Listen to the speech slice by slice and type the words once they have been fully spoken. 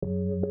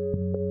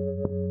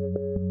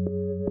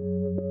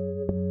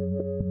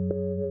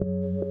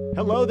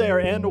Hello there,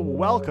 and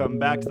welcome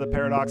back to the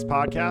Paradox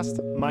Podcast.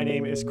 My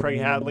name is Craig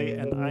Hadley,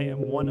 and I am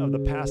one of the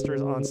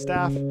pastors on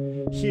staff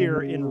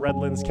here in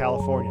Redlands,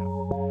 California.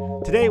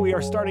 Today, we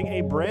are starting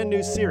a brand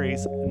new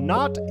series,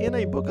 not in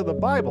a book of the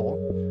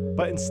Bible,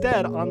 but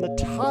instead on the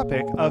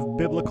topic of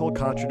biblical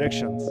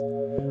contradictions.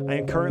 I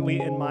am currently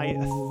in my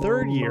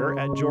third year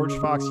at George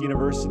Fox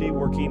University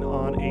working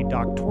on a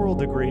doctoral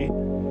degree,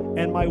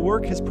 and my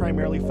work is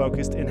primarily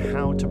focused in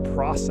how to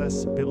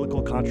process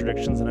biblical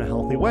contradictions in a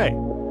healthy way.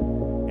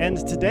 And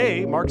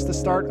today marks the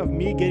start of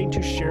me getting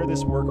to share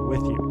this work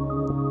with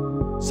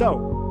you.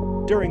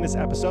 So, during this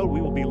episode,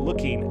 we will be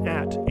looking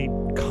at a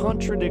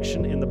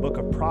contradiction in the book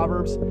of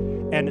Proverbs,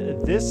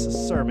 and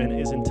this sermon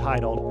is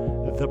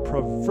entitled The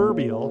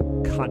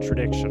Proverbial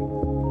Contradiction.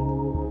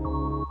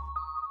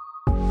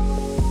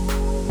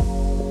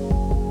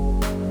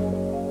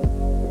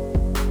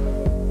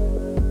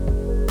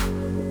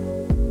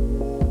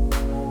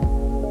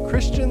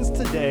 Christians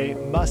today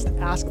must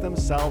ask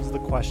themselves the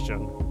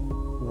question,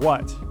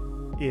 what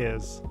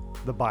is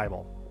the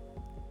Bible?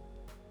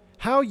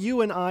 How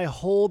you and I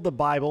hold the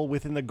Bible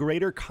within the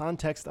greater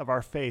context of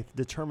our faith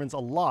determines a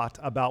lot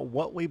about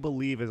what we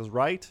believe is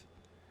right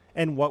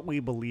and what we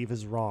believe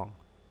is wrong.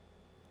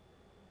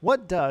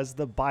 What does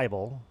the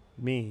Bible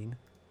mean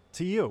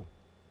to you?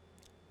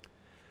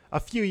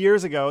 A few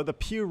years ago, the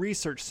Pew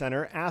Research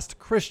Center asked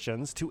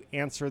Christians to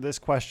answer this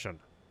question.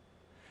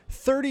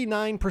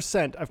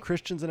 39% of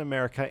Christians in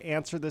America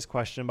answered this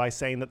question by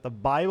saying that the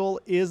Bible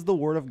is the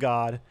Word of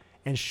God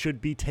and should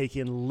be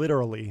taken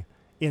literally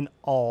in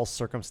all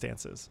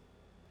circumstances.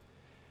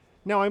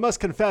 Now, I must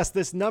confess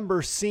this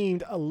number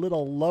seemed a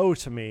little low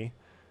to me.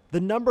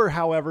 The number,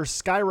 however,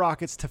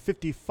 skyrockets to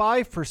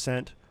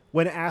 55%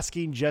 when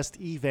asking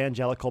just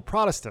evangelical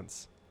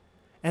Protestants.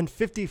 And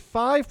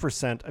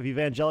 55% of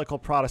evangelical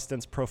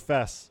Protestants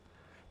profess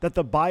that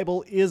the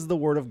Bible is the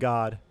Word of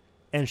God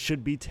and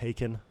should be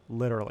taken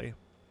literally.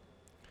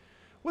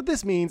 What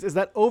this means is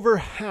that over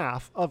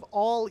half of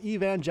all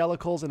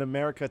evangelicals in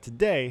America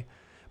today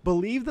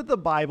believe that the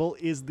Bible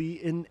is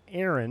the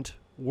inerrant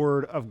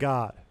Word of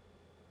God.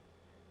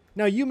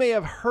 Now, you may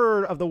have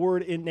heard of the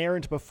word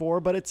inerrant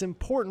before, but it's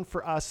important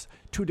for us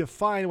to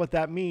define what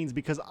that means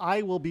because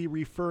I will be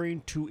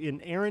referring to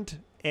inerrant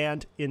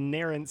and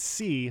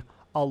inerrancy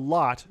a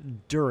lot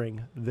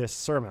during this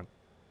sermon.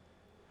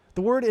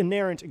 The word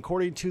inerrant,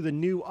 according to the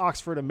New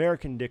Oxford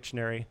American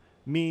Dictionary,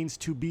 means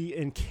to be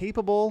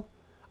incapable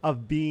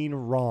of being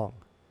wrong.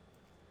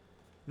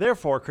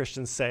 Therefore,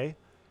 Christians say,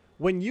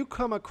 when you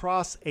come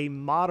across a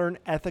modern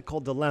ethical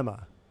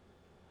dilemma,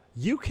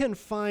 you can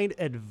find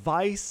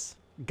advice,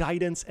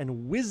 guidance,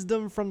 and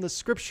wisdom from the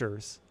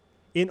scriptures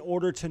in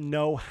order to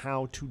know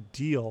how to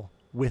deal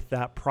with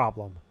that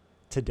problem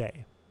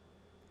today.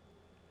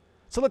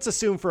 So let's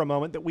assume for a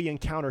moment that we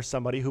encounter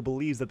somebody who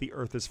believes that the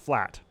earth is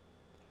flat.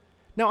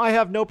 Now, I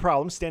have no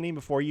problem standing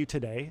before you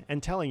today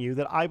and telling you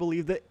that I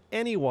believe that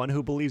anyone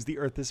who believes the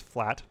earth is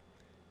flat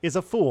is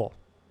a fool.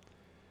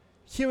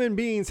 Human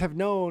beings have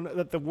known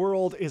that the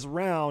world is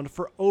round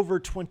for over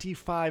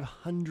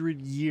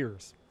 2,500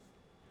 years.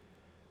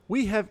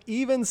 We have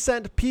even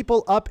sent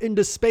people up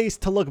into space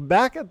to look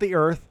back at the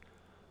earth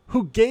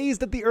who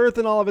gazed at the earth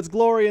in all of its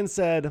glory and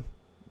said,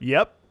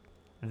 "Yep,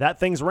 that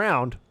thing's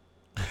round."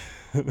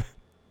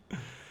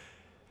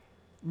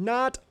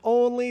 Not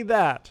only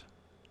that,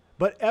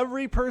 but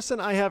every person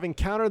I have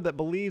encountered that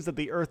believes that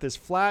the earth is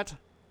flat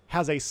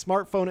has a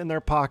smartphone in their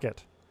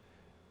pocket.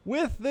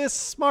 With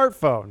this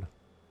smartphone,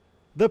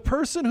 the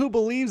person who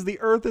believes the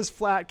earth is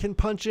flat can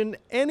punch in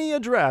any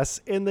address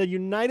in the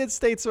United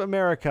States of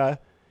America,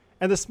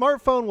 and the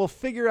smartphone will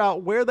figure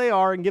out where they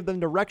are and give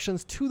them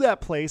directions to that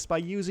place by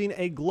using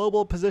a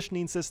global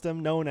positioning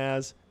system known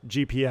as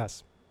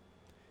GPS.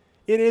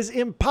 It is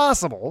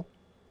impossible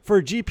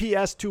for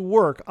GPS to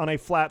work on a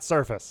flat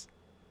surface.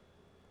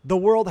 The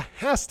world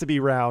has to be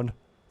round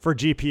for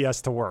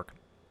GPS to work.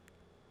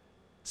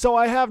 So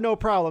I have no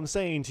problem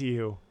saying to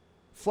you,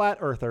 flat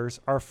earthers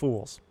are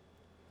fools.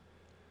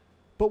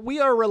 But we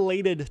are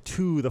related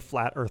to the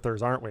flat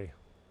earthers, aren't we?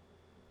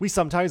 We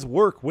sometimes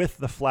work with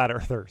the flat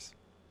earthers.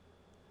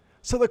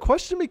 So the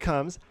question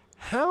becomes,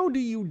 how do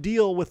you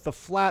deal with the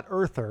flat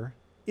earther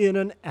in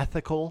an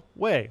ethical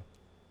way?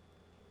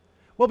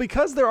 Well,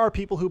 because there are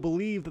people who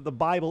believe that the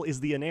Bible is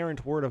the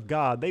inerrant Word of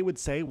God, they would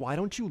say, why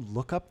don't you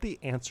look up the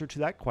answer to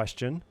that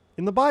question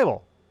in the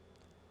Bible?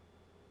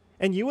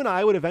 And you and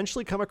I would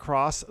eventually come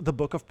across the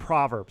book of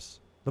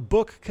Proverbs, the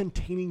book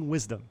containing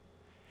wisdom.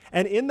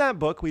 And in that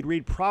book, we'd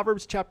read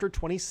Proverbs chapter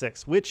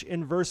 26, which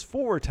in verse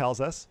 4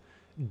 tells us,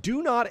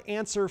 "Do not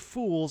answer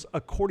fools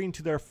according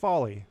to their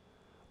folly,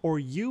 or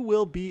you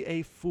will be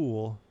a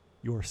fool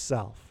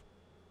yourself."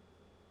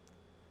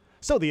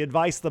 So the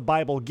advice the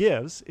Bible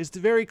gives is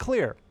very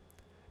clear.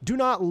 Do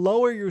not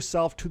lower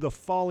yourself to the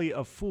folly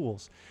of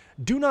fools.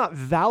 Do not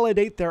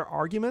validate their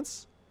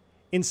arguments.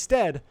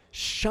 Instead,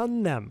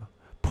 shun them.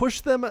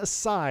 Push them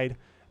aside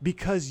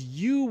because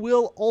you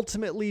will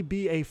ultimately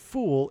be a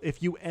fool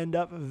if you end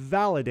up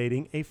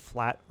validating a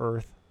flat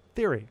earth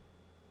theory.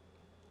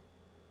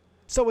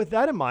 So with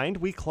that in mind,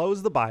 we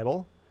close the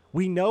Bible,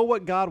 we know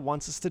what God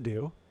wants us to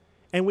do,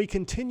 and we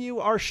continue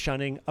our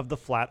shunning of the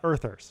flat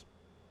earthers.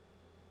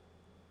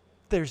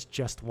 There's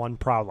just one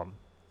problem.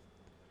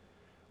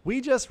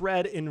 We just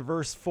read in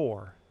verse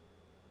 4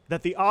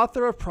 that the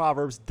author of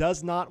Proverbs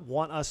does not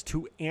want us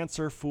to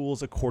answer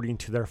fools according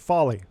to their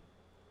folly.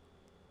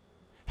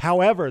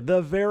 However,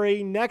 the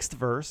very next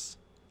verse,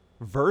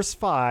 verse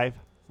 5,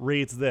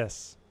 reads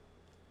this: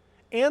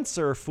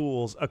 "Answer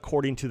fools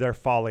according to their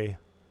folly,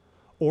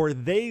 or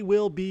they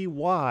will be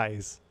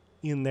wise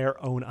in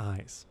their own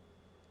eyes."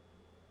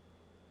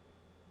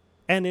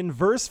 And in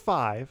verse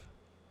 5,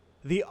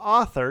 the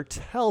author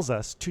tells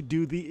us to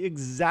do the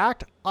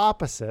exact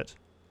opposite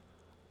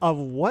of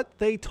what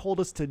they told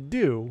us to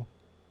do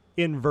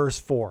in verse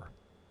 4.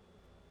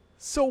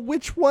 So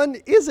which one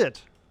is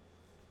it?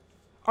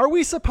 Are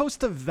we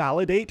supposed to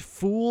validate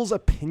fools'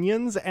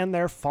 opinions and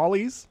their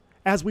follies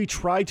as we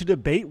try to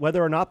debate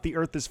whether or not the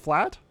earth is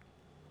flat?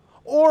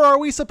 Or are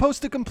we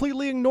supposed to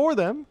completely ignore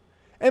them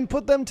and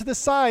put them to the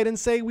side and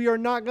say we are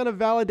not going to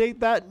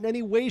validate that in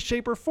any way,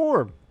 shape, or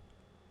form?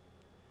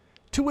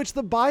 To which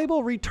the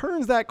Bible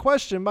returns that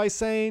question by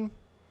saying,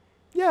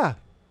 yeah,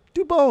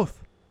 do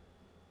both.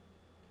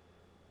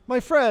 My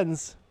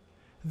friends,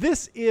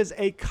 this is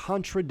a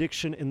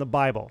contradiction in the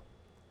Bible.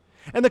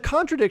 And the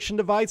contradiction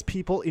divides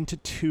people into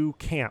two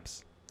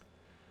camps.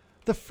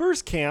 The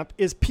first camp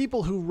is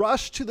people who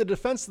rush to the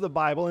defense of the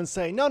Bible and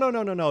say,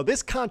 no,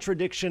 this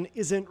contradiction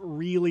isn't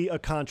really a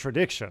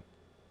contradiction.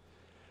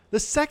 The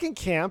second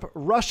camp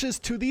rushes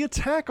to the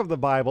attack of the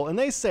Bible and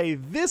they say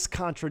this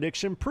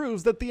contradiction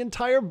proves that the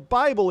entire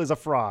Bible is a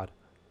fraud.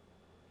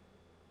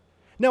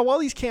 Now, while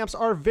these camps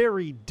are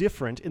very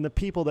different in the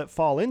people that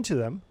fall into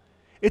them,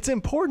 it's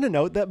important to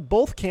note that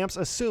both camps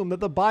assume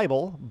that the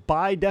Bible,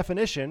 by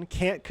definition,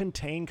 can't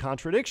contain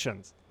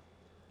contradictions.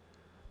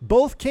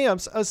 Both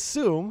camps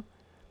assume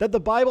that the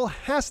Bible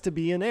has to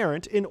be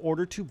inerrant in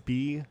order to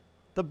be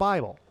the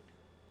Bible.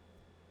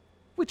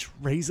 Which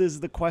raises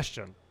the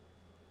question,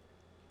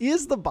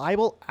 is the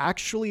Bible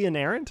actually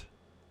inerrant?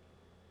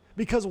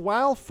 Because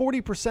while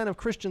 40% of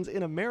Christians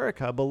in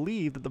America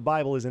believe that the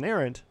Bible is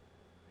inerrant,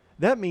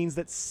 that means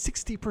that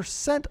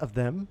 60% of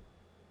them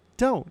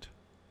don't.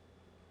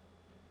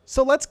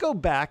 So let's go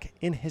back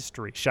in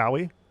history, shall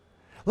we?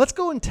 Let's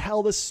go and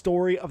tell the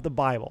story of the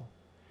Bible.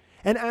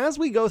 And as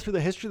we go through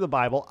the history of the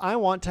Bible, I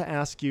want to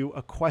ask you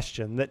a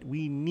question that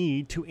we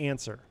need to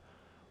answer.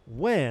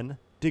 When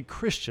did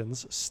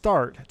Christians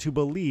start to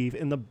believe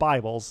in the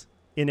Bible's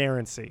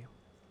inerrancy?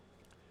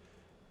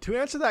 To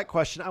answer that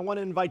question, I want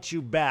to invite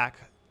you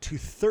back to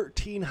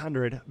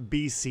 1300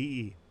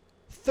 BCE,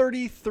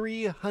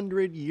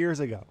 3,300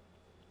 years ago.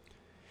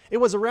 It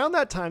was around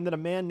that time that a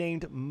man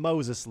named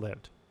Moses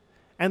lived.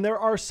 And there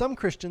are some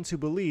Christians who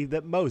believe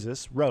that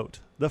Moses wrote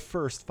the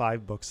first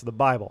 5 books of the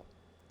Bible.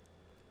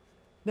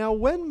 Now,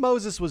 when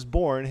Moses was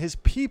born, his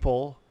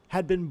people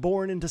had been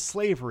born into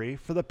slavery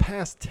for the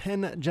past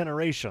 10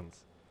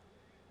 generations.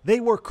 They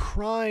were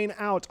crying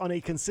out on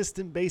a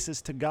consistent basis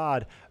to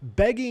God,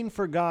 begging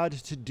for God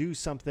to do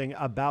something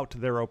about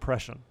their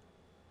oppression.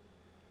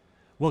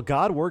 Well,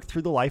 God worked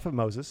through the life of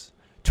Moses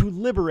to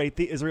liberate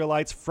the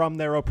Israelites from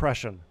their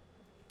oppression.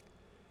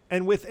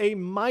 And with a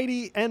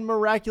mighty and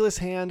miraculous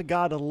hand,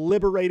 God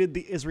liberated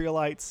the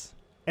Israelites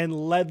and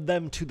led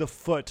them to the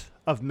foot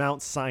of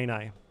Mount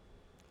Sinai.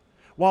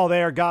 While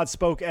there, God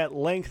spoke at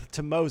length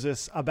to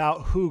Moses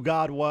about who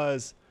God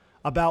was,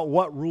 about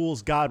what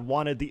rules God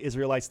wanted the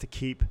Israelites to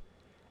keep,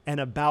 and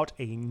about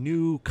a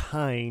new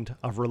kind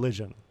of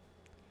religion.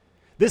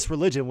 This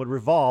religion would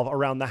revolve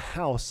around the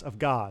house of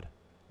God,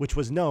 which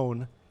was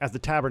known as the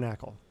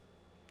tabernacle.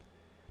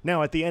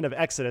 Now, at the end of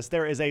Exodus,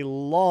 there is a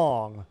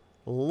long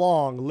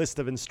list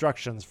of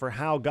instructions for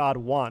how God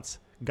wants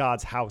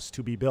God's house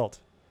to be built.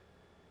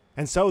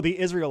 And so the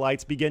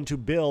Israelites begin to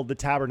build the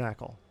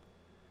tabernacle.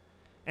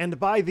 And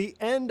by the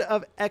end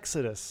of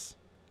Exodus,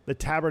 the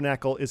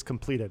tabernacle is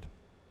completed.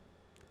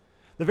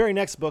 The very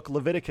next book,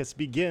 Leviticus,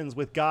 begins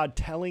with God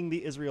telling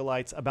the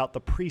Israelites about the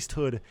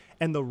priesthood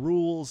and the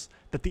rules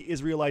that the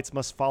Israelites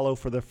must follow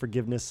for the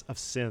forgiveness of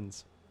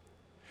sins.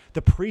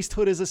 The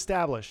priesthood is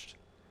established,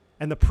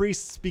 and the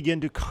priests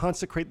begin to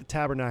consecrate the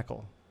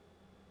tabernacle.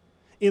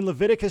 In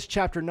Leviticus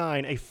chapter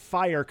 9, a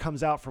fire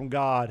comes out from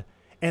God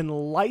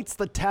and lights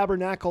the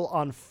tabernacle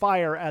on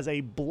fire as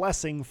a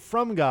blessing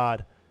from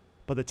God,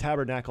 but the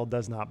tabernacle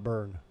does not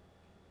burn.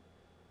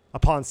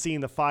 Upon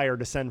seeing the fire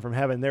descend from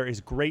heaven, there is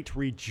great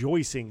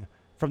rejoicing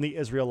from the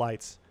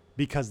Israelites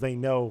because they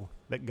know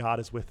that God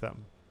is with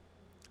them.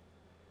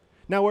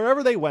 Now,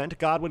 wherever they went,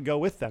 God would go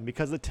with them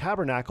because the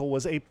tabernacle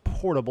was a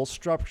portable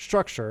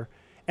structure,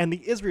 and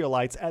the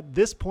Israelites at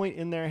this point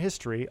in their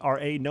history are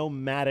a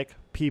nomadic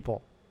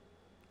people.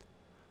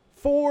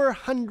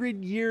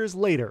 400 years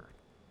later,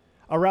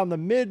 around the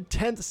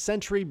mid-10th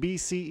century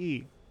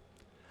BCE,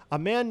 a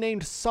man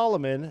named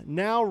Solomon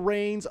now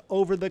reigns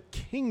over the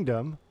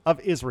kingdom of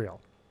Israel.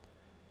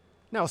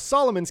 Now,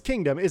 Solomon's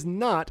kingdom is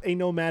not a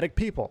nomadic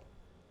people.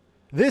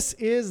 This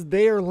is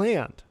their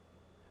land.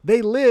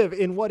 They live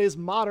in what is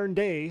modern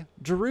day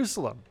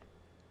Jerusalem.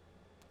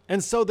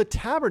 And so the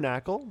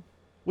tabernacle,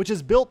 which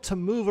is built to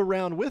move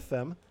around with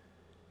them,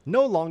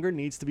 no longer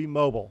needs to be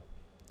mobile.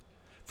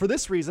 For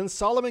this reason,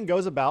 Solomon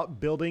goes about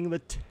building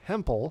the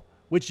temple,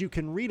 which you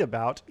can read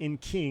about in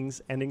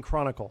Kings and in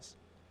Chronicles.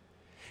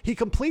 He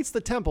completes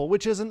the temple,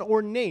 which is an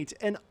ornate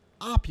and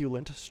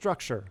opulent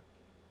structure.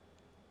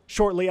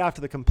 Shortly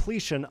after the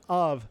completion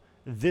of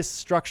this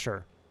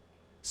structure,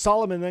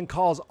 Solomon then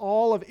calls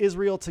all of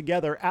Israel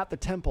together at the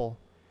temple,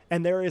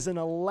 and there is an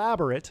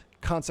elaborate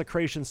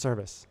consecration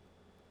service.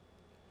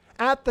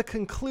 At the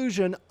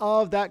conclusion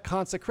of that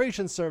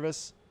consecration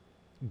service,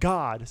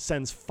 God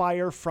sends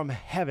fire from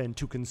heaven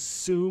to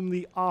consume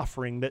the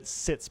offering that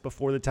sits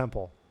before the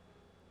temple.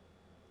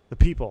 The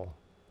people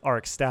are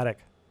ecstatic.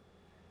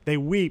 They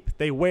weep,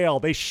 they wail,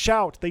 they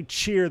shout, they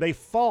cheer, they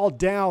fall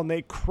down,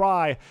 they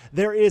cry.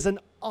 There is an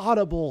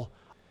audible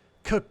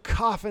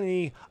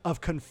cacophony of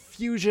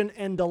confusion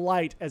and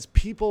delight as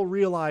people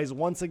realize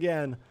once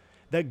again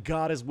that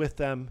God is with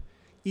them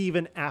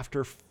even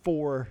after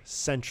 4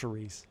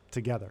 centuries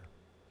together.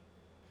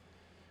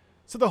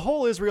 So the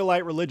whole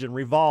Israelite religion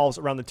revolves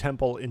around the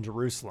temple in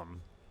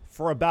Jerusalem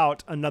for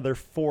about another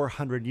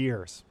 400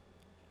 years.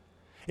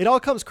 It all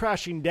comes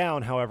crashing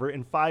down, however,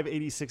 in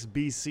 586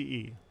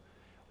 BCE,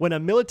 when a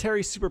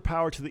military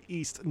superpower to the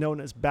east known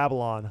as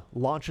Babylon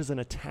launches an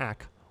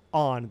attack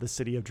on the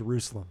city of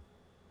Jerusalem.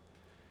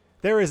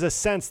 There is a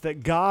sense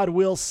that God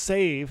will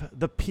save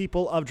the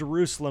people of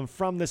Jerusalem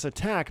from this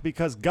attack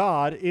because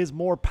God is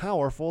more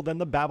powerful than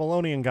the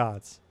Babylonian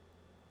gods.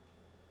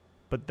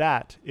 But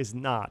that is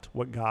not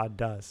what God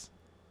does.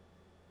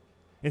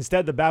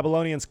 Instead, the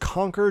Babylonians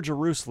conquer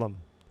Jerusalem.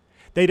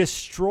 They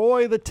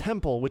destroy the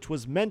temple, which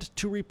was meant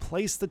to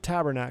replace the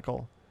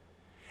tabernacle,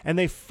 and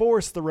they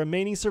force the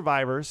remaining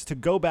survivors to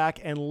go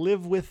back and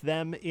live with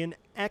them in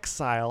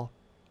exile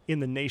in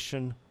the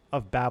nation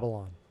of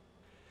Babylon.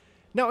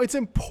 Now, it's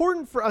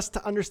important for us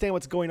to understand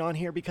what's going on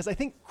here because I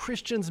think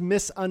Christians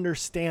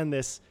misunderstand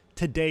this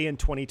today in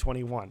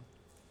 2021.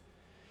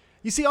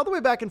 You see, all the way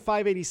back in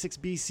 586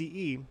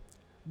 BCE,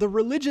 the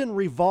religion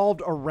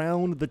revolved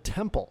around the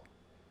temple,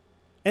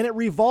 and it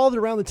revolved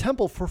around the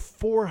temple for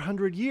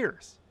 400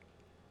 years.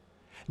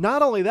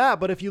 Not only that,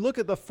 but if you look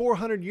at the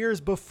 400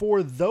 years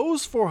before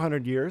those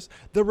 400 years,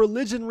 the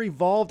religion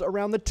revolved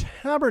around the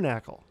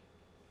tabernacle.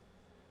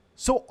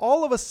 So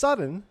all of a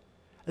sudden,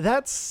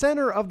 that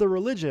center of the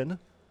religion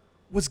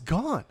was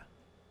gone.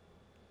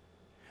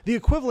 The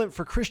equivalent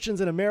for Christians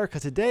in America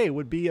today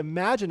would be,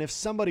 imagine if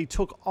somebody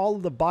took all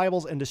of the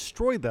Bibles and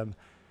destroyed them.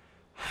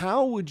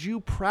 How would you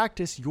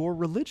practice your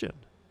religion?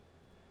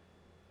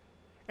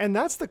 And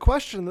that's the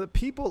question that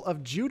people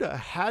of Judah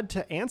had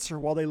to answer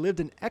while they lived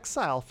in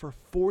exile for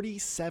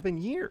 47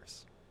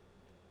 years.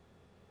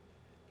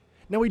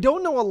 Now, we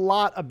don't know a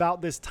lot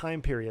about this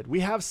time period.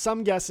 We have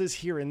some guesses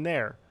here and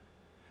there,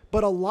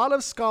 but a lot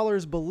of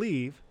scholars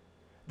believe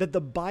that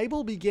the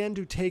Bible began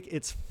to take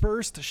its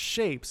first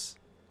shapes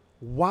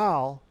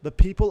while the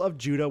people of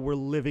Judah were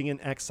living in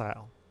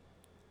exile.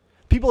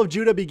 People of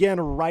Judah began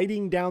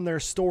writing down their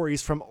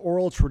stories from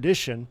oral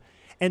tradition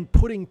and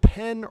putting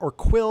pen or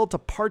quill to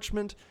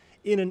parchment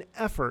in an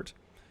effort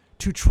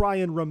to try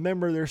and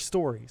remember their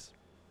stories.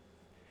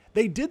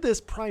 They did this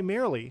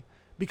primarily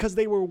because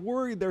they were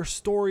worried their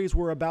stories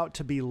were about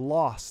to be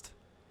lost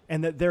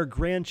and that their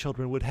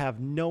grandchildren would have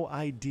no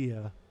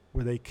idea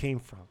where they came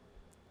from.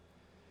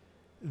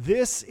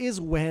 This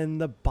is when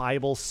the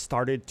Bible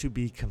started to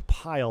be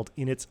compiled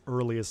in its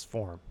earliest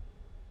form.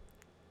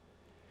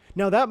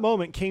 Now, that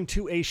moment came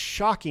to a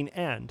shocking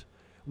end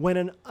when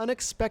an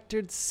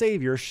unexpected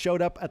savior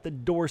showed up at the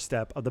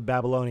doorstep of the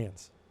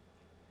Babylonians.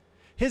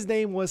 His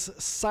name was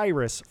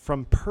Cyrus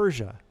from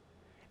Persia,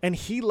 and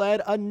he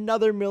led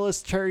another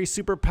military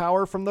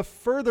superpower from the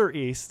further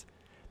east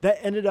that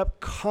ended up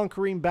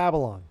conquering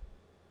Babylon.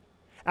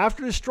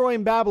 After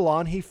destroying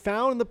Babylon, he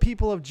found the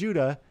people of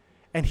Judah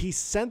and he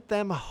sent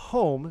them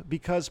home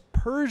because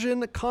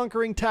Persian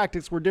conquering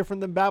tactics were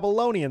different than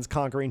Babylonians'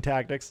 conquering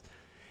tactics.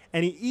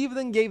 And he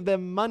even gave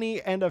them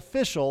money and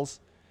officials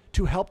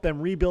to help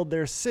them rebuild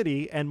their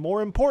city and,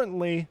 more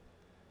importantly,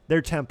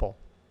 their temple.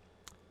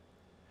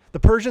 The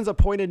Persians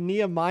appointed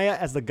Nehemiah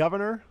as the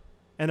governor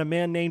and a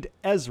man named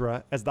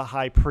Ezra as the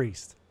high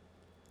priest.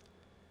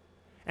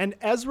 And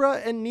Ezra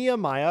and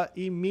Nehemiah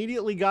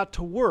immediately got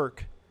to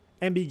work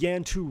and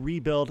began to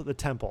rebuild the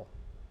temple.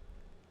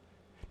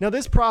 Now,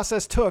 this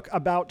process took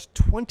about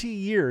 20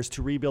 years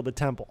to rebuild the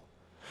temple.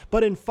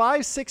 But in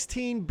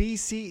 516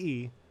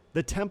 BCE,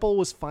 the temple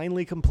was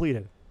finally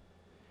completed.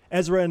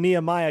 Ezra and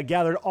Nehemiah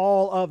gathered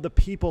all of the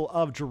people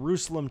of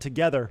Jerusalem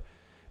together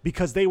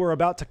because they were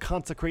about to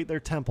consecrate their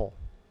temple.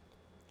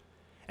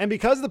 And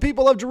because the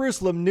people of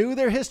Jerusalem knew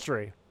their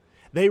history,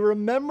 they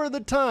remember the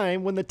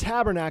time when the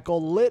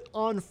tabernacle lit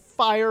on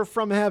fire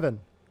from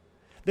heaven.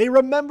 They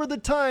remember the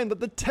time that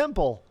the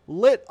temple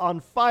lit on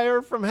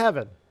fire from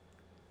heaven.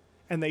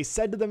 And they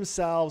said to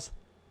themselves,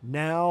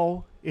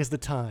 now is the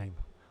time.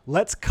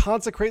 Let's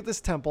consecrate this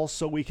temple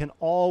so we can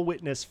all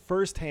witness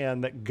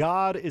firsthand that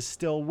God is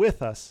still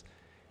with us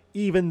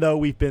even though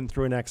we've been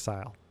through an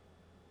exile.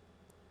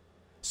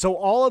 So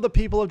all of the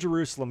people of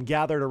Jerusalem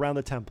gathered around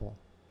the temple,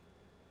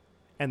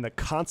 and the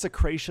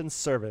consecration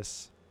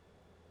service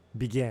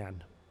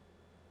began.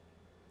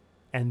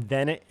 And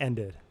then it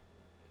ended.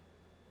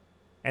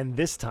 And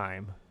this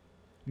time,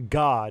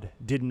 God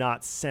did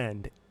not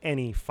send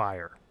any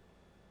fire.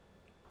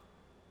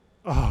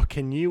 Oh,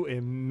 can you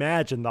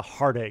imagine the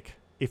heartache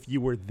if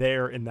you were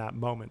there in that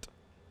moment?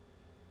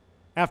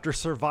 After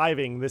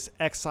surviving this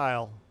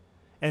exile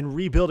and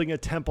rebuilding a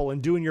temple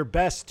and doing your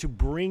best to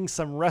bring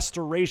some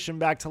restoration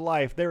back to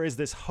life, there is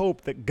this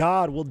hope that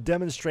God will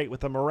demonstrate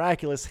with a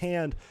miraculous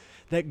hand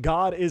that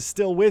God is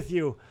still with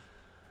you.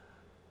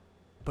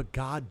 But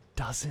God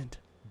doesn't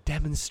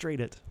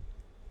demonstrate it.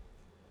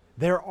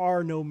 There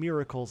are no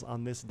miracles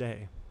on this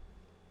day.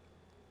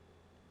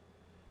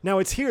 Now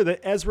it's here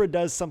that Ezra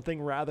does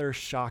something rather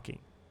shocking.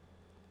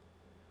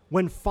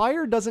 When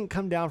fire doesn't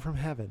come down from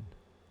heaven,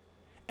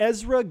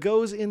 Ezra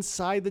goes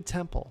inside the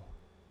temple.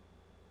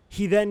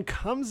 He then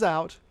comes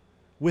out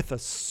with a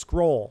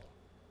scroll,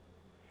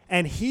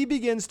 and he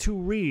begins to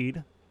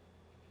read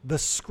the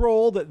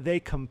scroll that they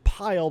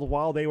compiled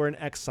while they were in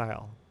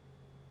exile.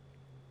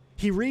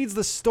 He reads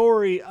the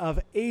story of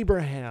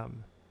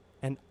Abraham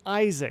and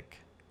Isaac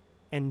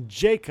and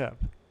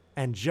Jacob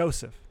and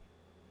Joseph.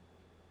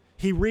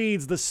 He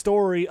reads the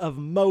story of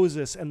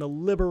Moses and the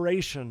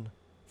liberation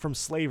from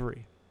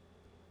slavery.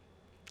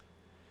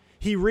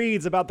 He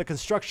reads about the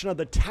construction of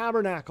the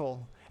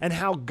tabernacle and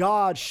how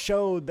God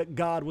showed that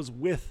God was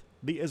with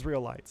the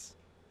Israelites.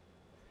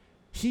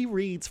 He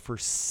reads for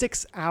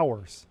 6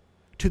 hours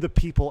to the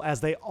people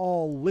as they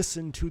all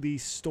listen to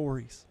these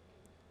stories.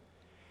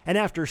 And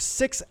after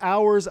 6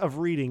 hours of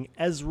reading,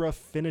 Ezra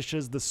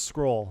finishes the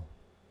scroll.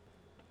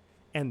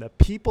 And the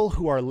people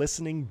who are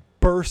listening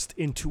burst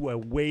into a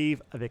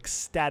wave of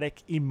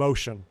ecstatic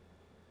emotion.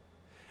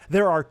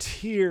 There are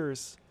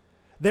tears.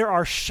 There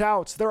are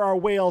shouts. There are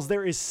wails.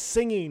 There is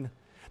singing.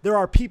 There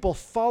are people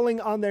falling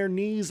on their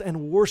knees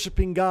and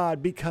worshiping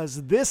God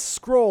because this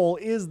scroll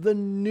is the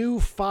new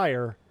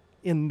fire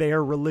in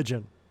their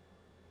religion.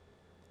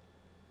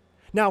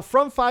 Now,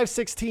 from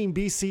 516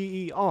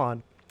 BCE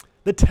on,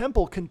 the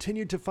temple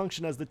continued to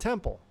function as the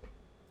temple.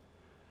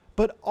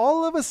 But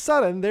all of a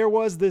sudden, there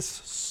was this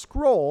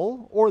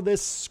scroll or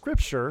this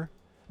scripture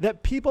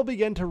that people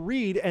began to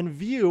read and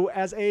view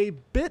as a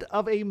bit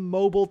of a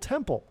mobile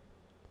temple.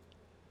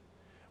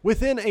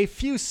 Within a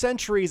few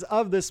centuries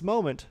of this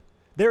moment,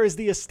 there is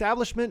the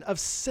establishment of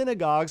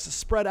synagogues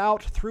spread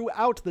out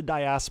throughout the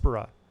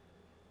diaspora.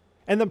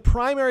 And the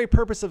primary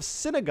purpose of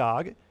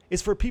synagogue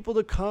is for people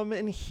to come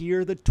and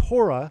hear the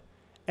Torah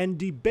and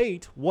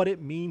debate what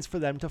it means for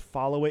them to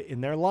follow it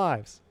in their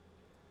lives.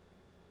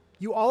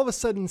 You all of a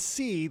sudden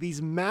see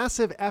these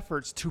massive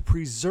efforts to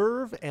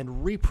preserve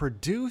and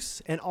reproduce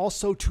and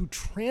also to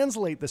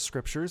translate the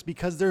scriptures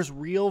because there's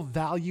real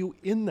value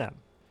in them.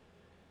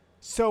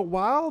 So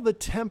while the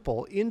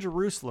temple in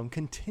Jerusalem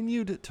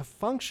continued to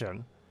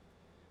function,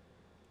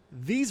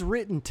 these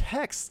written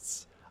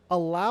texts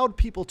allowed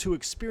people to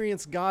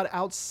experience God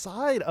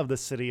outside of the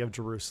city of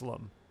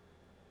Jerusalem.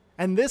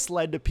 And this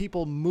led to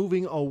people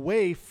moving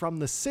away from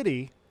the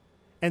city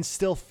and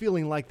still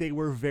feeling like they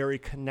were very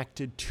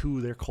connected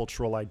to their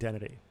cultural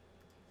identity.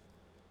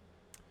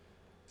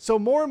 So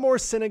more and more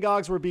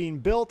synagogues were being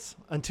built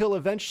until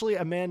eventually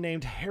a man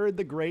named Herod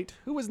the Great,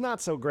 who was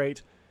not so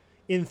great,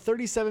 in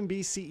 37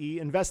 BCE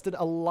invested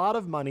a lot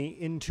of money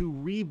into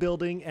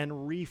rebuilding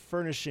and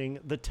refurnishing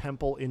the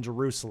temple in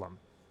Jerusalem.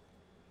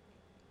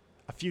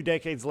 A few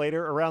decades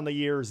later, around the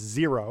year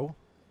 0,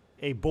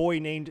 a boy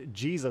named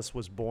Jesus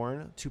was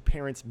born to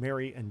parents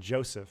Mary and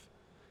Joseph.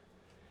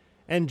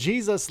 And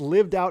Jesus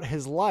lived out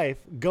his life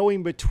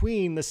going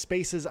between the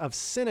spaces of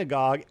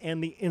synagogue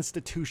and the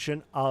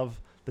institution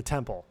of the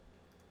temple.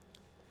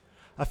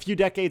 A few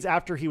decades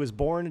after he was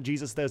born,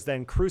 Jesus was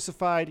then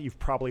crucified. You've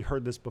probably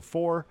heard this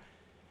before.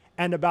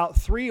 And about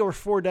 3 or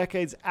 4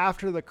 decades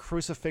after the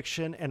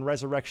crucifixion and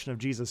resurrection of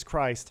Jesus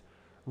Christ,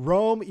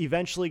 Rome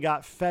eventually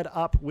got fed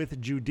up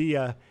with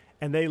Judea,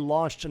 and they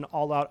launched an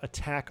all-out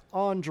attack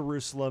on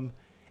Jerusalem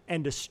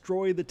and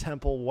destroyed the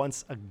temple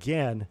once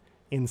again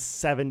in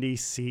 70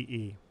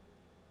 CE.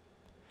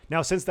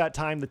 Now, since that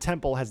time, the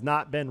temple has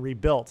not been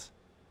rebuilt,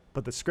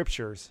 but the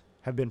scriptures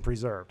have been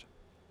preserved.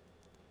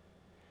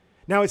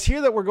 Now, it's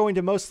here that we're going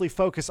to mostly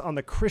focus on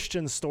the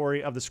Christian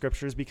story of the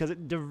scriptures because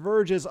it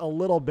diverges a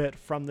little bit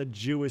from the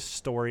Jewish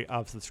story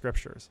of the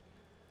scriptures.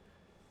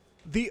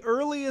 The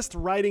earliest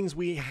writings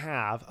we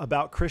have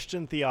about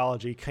Christian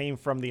theology came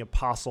from the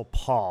Apostle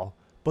Paul,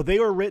 but they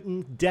were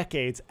written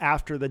decades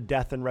after the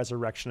death and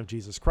resurrection of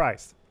Jesus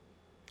Christ.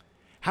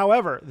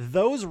 However,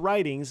 those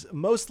writings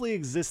mostly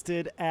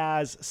existed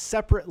as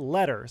separate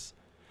letters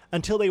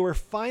until they were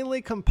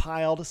finally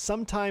compiled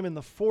sometime in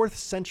the 4th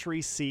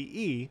century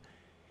CE,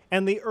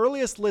 and the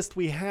earliest list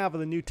we have of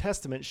the New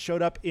Testament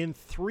showed up in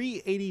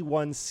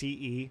 381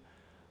 CE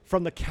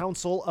from the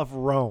Council of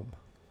Rome.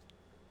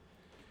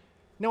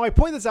 Now, I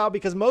point this out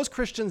because most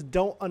Christians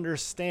don't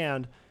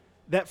understand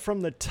that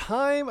from the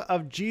time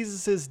of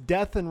Jesus'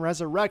 death and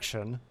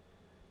resurrection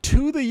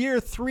to the year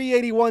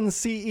 381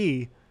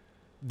 CE,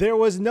 there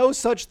was no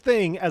such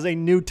thing as a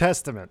New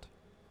Testament.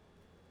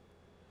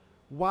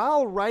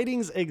 While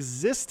writings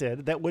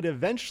existed that would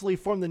eventually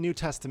form the New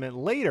Testament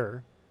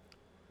later,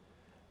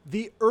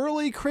 the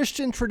early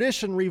Christian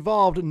tradition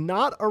revolved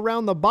not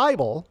around the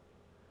Bible,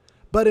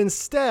 but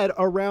instead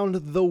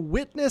around the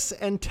witness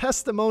and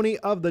testimony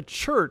of the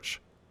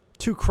church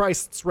to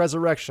Christ's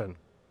resurrection.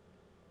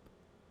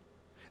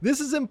 This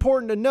is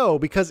important to know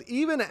because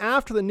even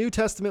after the New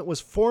Testament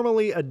was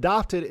formally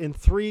adopted in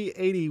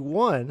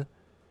 381,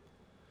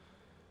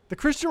 the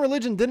Christian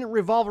religion didn't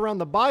revolve around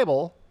the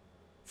Bible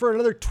for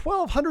another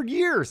 1,200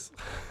 years.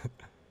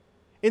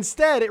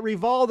 Instead, it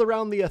revolved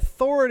around the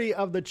authority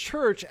of the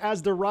church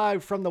as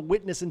derived from the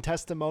witness and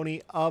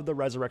testimony of the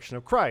resurrection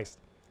of Christ.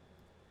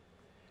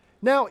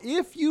 Now,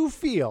 if you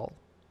feel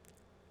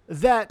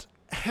that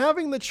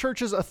having the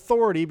church's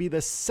authority be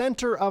the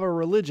center of a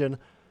religion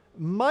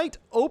might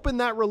open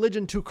that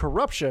religion to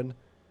corruption,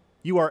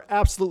 you are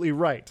absolutely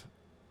right,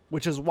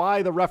 which is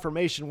why the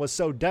Reformation was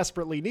so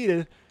desperately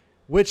needed,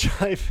 which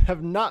I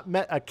have not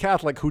met a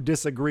Catholic who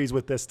disagrees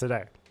with this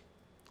today.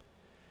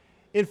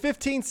 In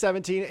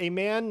 1517, a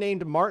man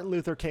named Martin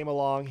Luther came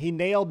along. He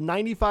nailed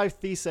 95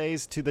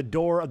 theses to the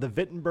door of the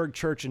Wittenberg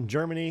Church in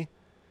Germany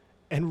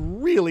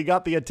and really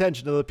got the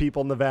attention of the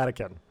people in the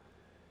Vatican.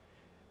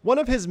 One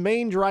of his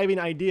main driving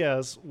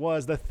ideas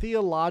was the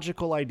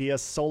theological idea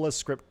sola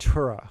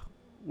scriptura,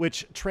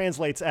 which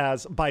translates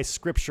as by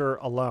scripture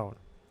alone.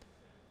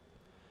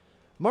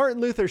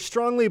 Martin Luther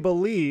strongly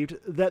believed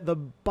that the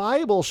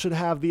Bible should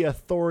have the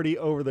authority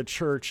over the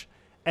church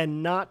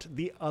and not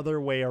the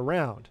other way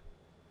around.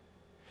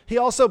 He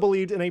also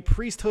believed in a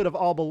priesthood of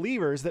all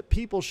believers, that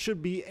people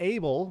should be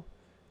able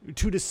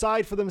to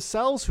decide for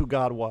themselves who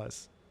God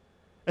was,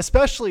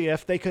 especially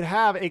if they could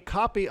have a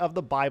copy of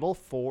the Bible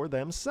for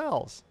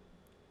themselves.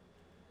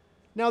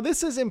 Now,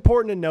 this is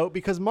important to note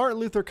because Martin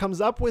Luther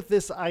comes up with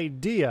this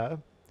idea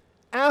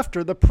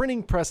after the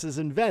printing press is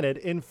invented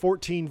in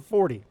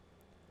 1440.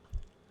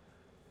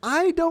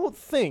 I don't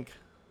think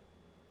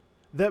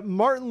that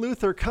Martin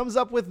Luther comes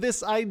up with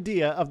this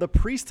idea of the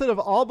priesthood of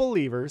all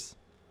believers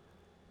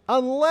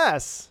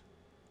unless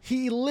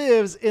he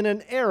lives in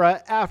an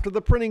era after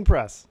the printing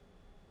press.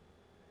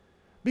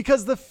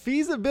 Because the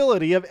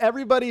feasibility of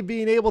everybody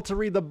being able to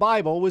read the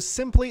Bible was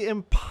simply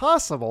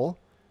impossible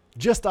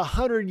just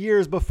 100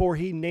 years before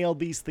he nailed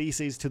these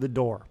theses to the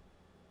door.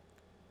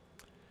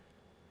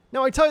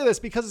 Now, I tell you this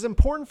because it's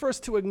important for us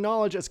to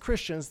acknowledge as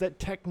Christians that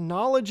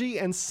technology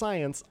and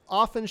science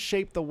often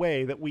shape the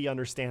way that we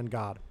understand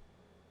God.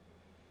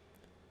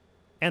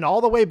 And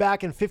all the way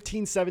back in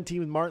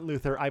 1517 with Martin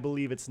Luther, I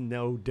believe it's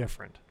no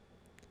different.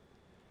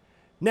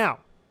 Now,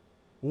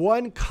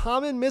 one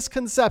common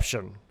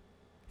misconception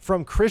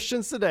from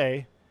Christians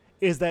today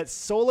is that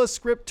sola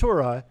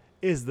scriptura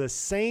is the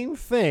same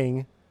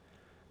thing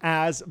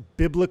as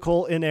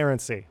biblical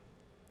inerrancy.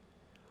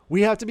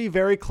 We have to be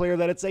very clear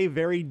that it's a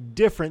very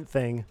different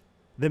thing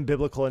than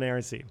biblical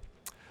inerrancy.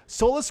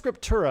 Sola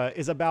scriptura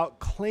is about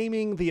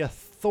claiming the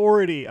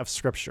authority of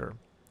Scripture.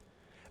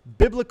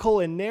 Biblical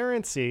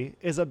inerrancy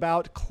is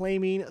about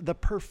claiming the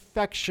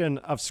perfection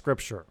of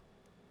Scripture.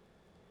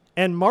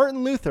 And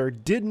Martin Luther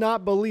did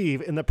not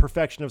believe in the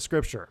perfection of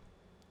Scripture.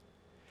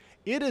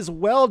 It is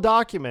well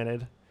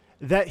documented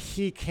that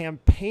he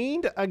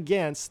campaigned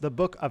against the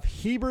book of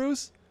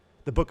Hebrews,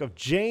 the book of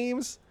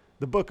James,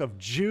 the book of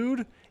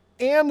Jude,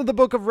 and the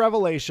book of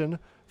Revelation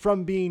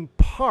from being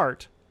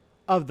part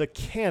of the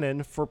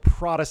canon for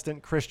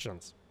Protestant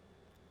Christians.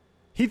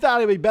 He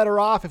thought it would be better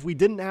off if we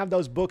didn't have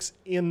those books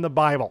in the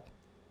Bible.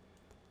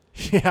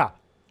 Yeah.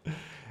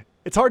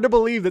 It's hard to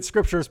believe that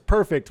Scripture is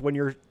perfect when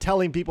you're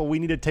telling people we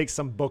need to take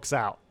some books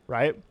out,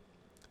 right?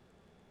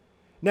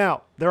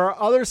 Now, there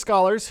are other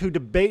scholars who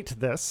debate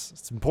this.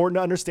 It's important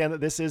to understand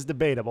that this is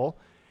debatable.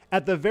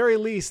 At the very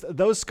least,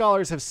 those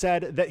scholars have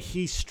said that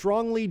he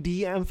strongly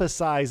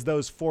de-emphasized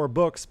those 4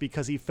 books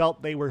because he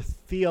felt they were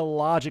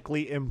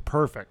theologically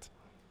imperfect.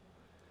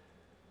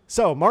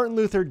 So Martin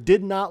Luther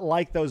did not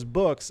like those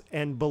books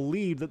and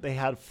believed that they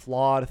had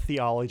flawed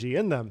theology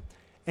in them,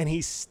 and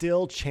he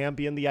still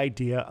championed the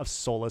idea of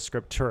sola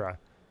scriptura.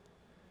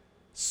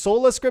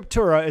 Sola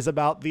scriptura is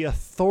about the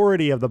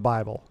authority of the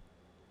Bible,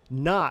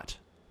 not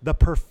the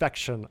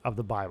perfection of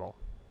the Bible.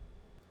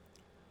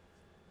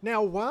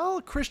 Now,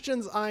 while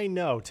Christians I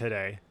know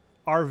today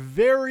are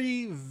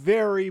very,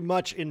 very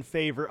much in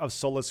favor of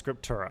sola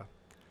scriptura,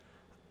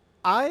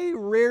 I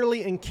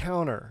rarely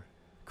encounter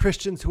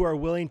Christians who are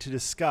willing to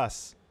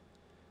discuss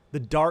the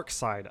dark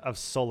side of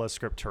sola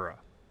scriptura.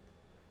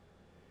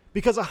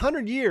 Because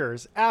 100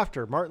 years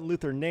after Martin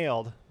Luther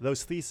nailed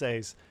those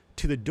theses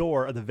to the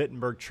door of the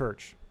Wittenberg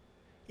Church,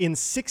 in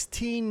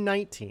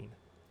 1619,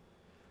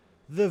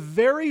 the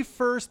very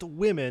first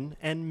women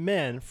and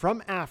men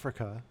from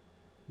Africa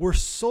were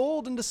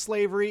sold into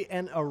slavery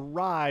and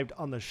arrived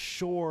on the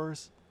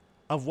shores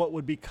of what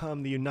would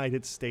become the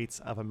United States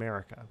of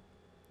America.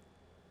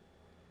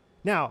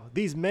 Now,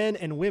 these men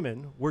and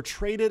women were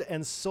traded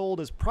and sold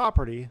as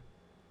property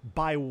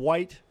by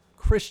white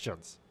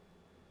Christians.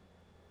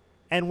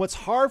 And what's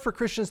hard for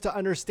Christians to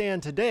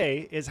understand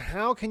today is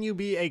how can you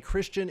be a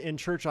Christian in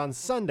church on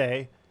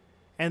Sunday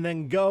and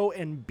then go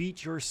and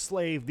beat your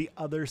slave the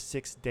other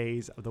 6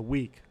 days of the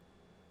week?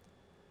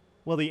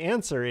 Well, the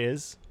answer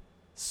is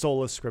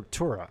sola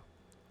scriptura.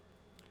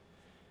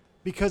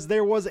 Because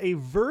there was a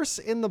verse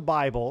in the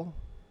Bible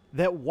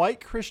that white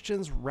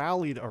Christians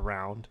rallied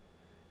around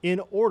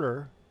in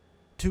order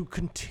to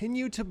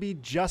continue to be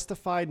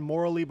justified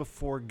morally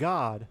before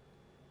God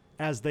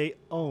as they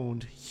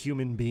owned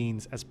human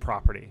beings as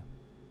property.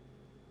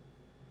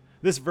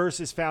 This verse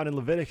is found in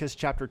Leviticus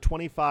chapter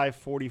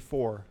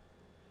 25:44,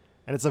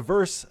 and it's a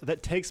verse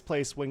that takes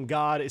place when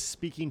God is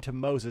speaking to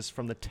Moses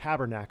from the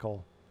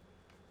tabernacle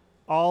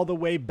all the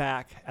way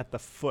back at the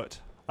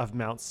foot of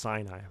Mount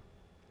Sinai.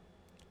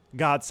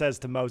 God says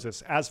to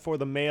Moses, "As for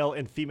the male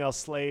and female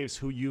slaves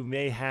who you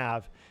may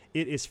have,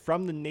 it is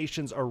from the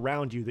nations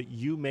around you that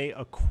you may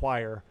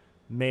acquire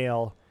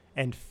male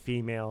and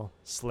female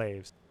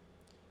slaves."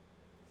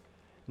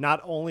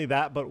 Not only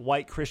that, but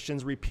white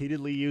Christians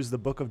repeatedly use the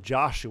book of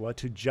Joshua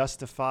to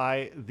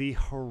justify the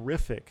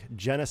horrific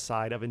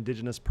genocide of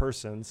indigenous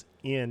persons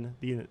in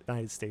the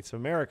United States of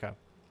America.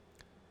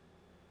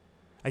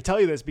 I tell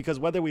you this because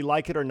whether we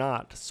like it or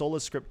not, sola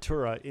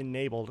scriptura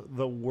enabled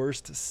the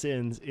worst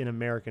sins in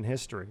American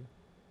history.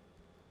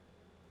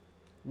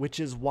 Which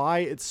is why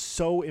it's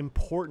so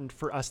important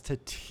for us to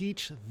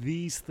teach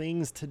these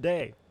things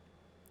today.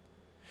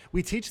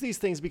 We teach these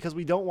things because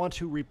we don't want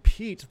to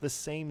repeat the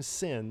same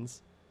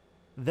sins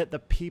that the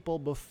people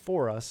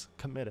before us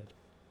committed.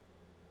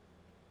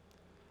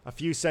 A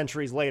few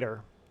centuries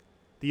later,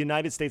 the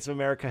United States of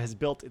America has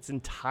built its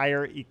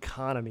entire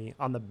economy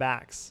on the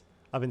backs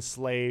of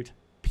enslaved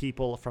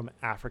people from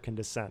African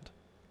descent.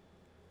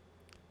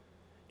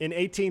 In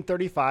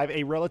 1835,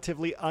 a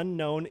relatively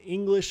unknown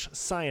English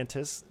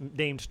scientist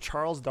named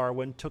Charles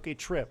Darwin took a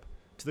trip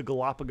to the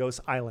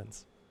Galapagos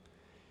Islands.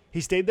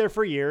 He stayed there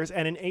for years,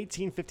 and in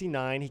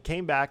 1859, he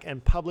came back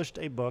and published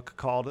a book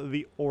called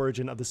The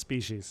Origin of the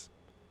Species.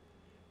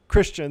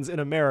 Christians in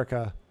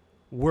America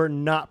were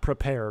not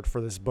prepared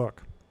for this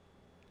book.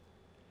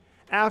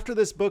 After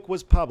this book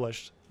was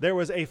published, there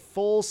was a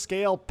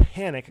full-scale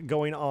panic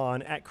going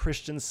on at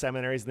Christian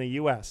seminaries in the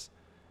U.S.,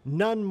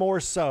 none more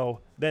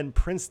so than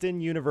Princeton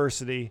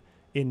University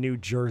in New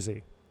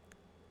Jersey.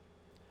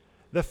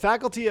 The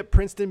faculty at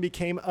Princeton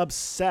became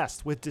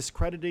obsessed with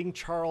discrediting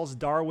Charles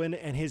Darwin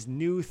and his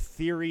new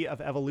theory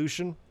of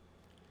evolution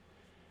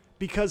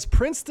because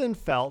Princeton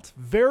felt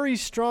very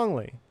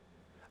strongly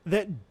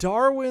that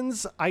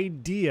Darwin's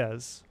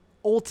ideas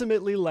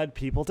ultimately led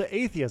people to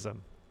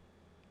atheism.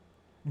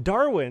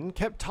 Darwin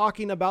kept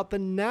talking about the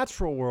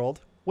natural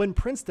world when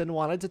Princeton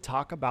wanted to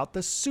talk about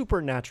the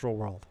supernatural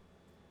world.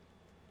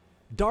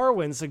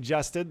 Darwin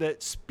suggested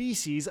that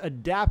species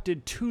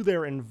adapted to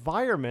their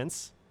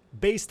environments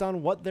based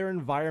on what their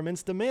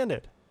environments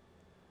demanded.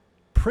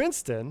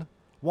 Princeton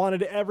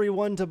wanted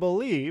everyone to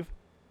believe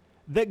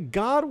that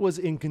God was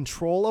in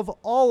control of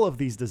all of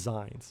these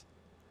designs,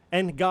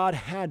 and God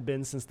had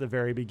been since the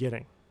very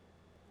beginning.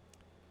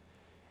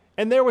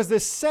 And there was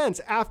this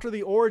sense after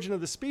the origin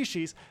of the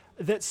species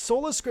that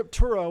sola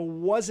scriptura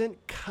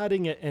wasn't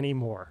cutting it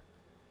anymore.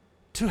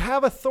 To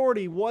have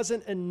authority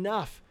wasn't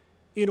enough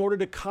in order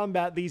to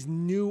combat these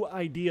new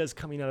ideas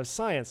coming out of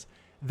science.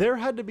 There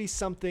had to be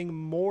something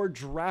more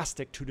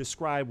drastic to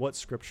describe what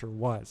Scripture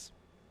was.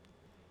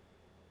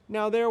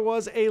 Now, there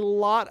was a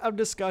lot of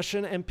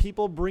discussion and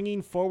people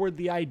bringing forward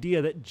the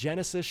idea that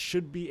Genesis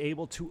should be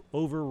able to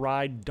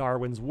override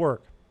Darwin's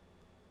work.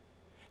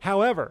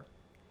 However,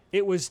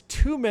 it was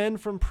two men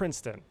from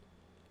Princeton,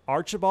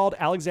 Archibald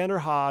Alexander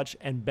Hodge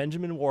and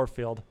Benjamin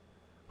Warfield,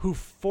 who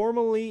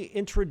formally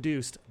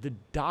introduced the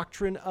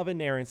doctrine of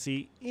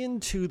inerrancy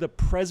into the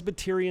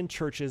Presbyterian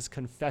Church's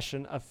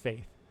Confession of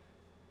Faith.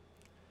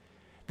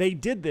 They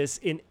did this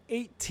in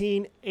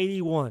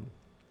 1881.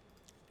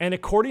 And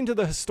according to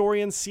the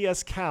historian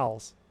C.S.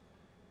 Cowles,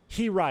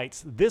 he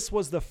writes, this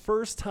was the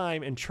first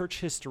time in church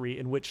history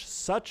in which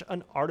such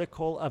an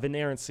article of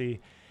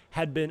inerrancy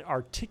had been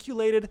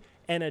articulated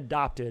and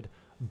adopted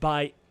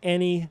by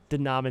any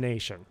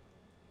denomination.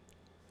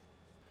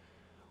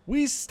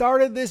 We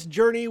started this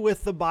journey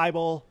with the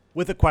Bible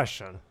with a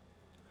question.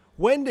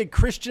 When did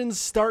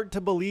Christians start to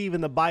believe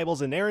in the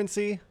Bible's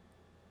inerrancy?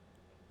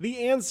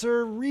 The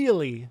answer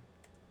really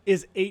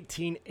is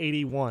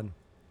 1881.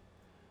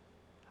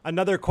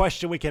 Another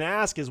question we can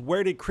ask is,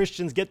 where did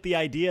Christians get the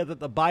idea that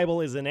the Bible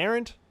is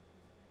inerrant?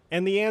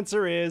 And the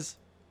answer is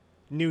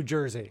New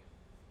Jersey.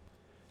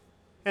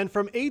 And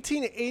from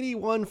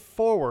 1881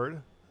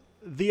 forward,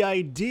 the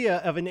idea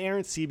of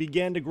inerrancy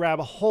began to grab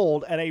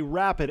hold at a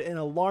rapid and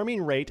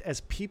alarming rate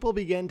as people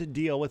began to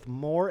deal with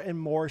more and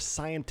more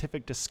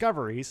scientific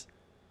discoveries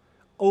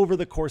over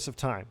the course of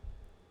time.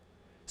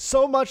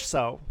 So much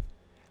so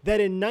that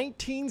in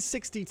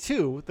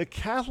 1962, the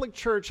Catholic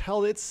Church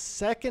held its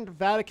Second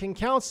Vatican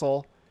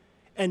Council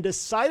and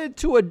decided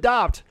to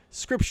adopt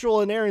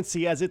scriptural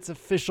inerrancy as its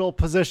official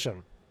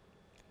position.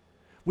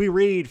 We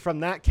read from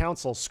that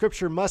council,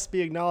 Scripture must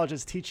be acknowledged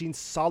as teaching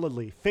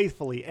solidly,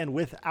 faithfully, and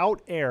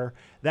without error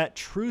that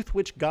truth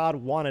which God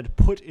wanted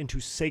put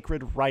into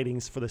sacred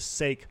writings for the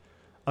sake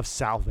of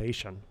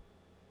salvation.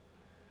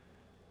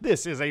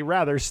 This is a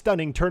rather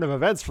stunning turn of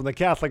events from the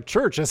Catholic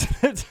Church,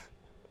 isn't it?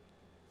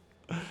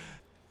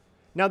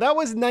 Now, that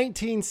was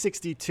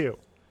 1962.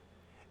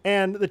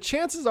 And the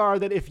chances are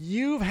that if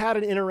you've had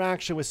an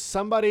interaction with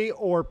somebody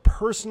or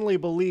personally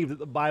believe that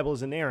the Bible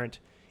is inerrant,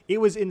 it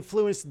was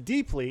influenced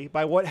deeply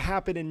by what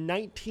happened in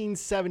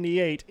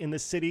 1978 in the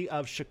city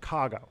of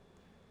Chicago.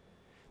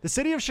 The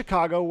city of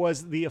Chicago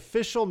was the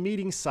official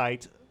meeting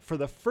site for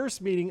the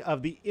first meeting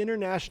of the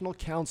International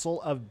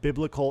Council of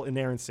Biblical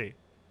Inerrancy.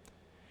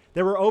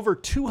 There were over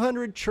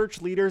 200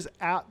 church leaders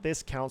at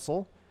this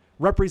council,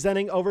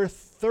 representing over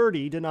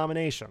 30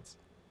 denominations.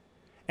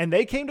 And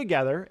they came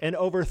together and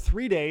over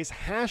 3 days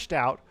hashed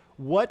out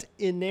what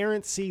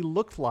inerrancy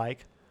looked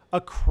like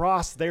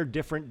across their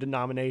different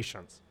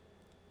denominations.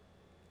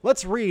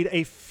 Let's read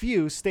a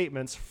few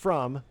statements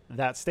from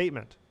that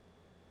statement.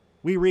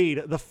 We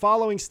read, the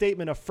following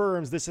statement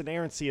affirms this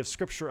inerrancy of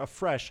Scripture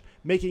afresh,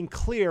 making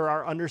clear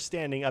our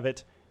understanding of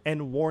it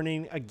and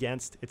warning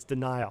against its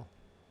denial.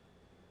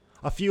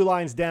 A few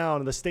lines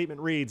down, the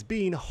statement reads,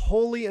 being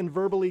wholly and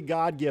verbally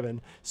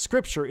God-given,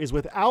 Scripture is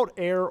without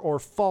error or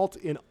fault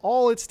in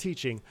all its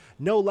teaching,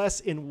 no less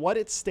in what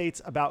it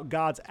states about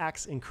God's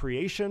acts in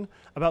creation,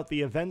 about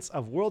the events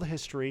of world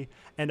history,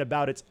 and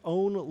about its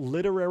own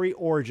literary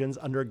origins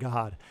under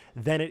God,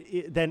 than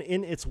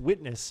in its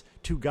witness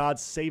to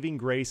God's saving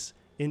grace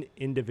in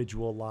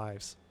individual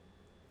lives.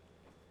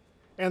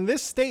 And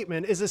this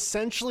statement is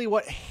essentially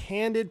what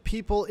handed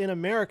people in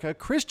America,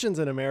 Christians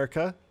in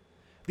America,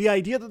 the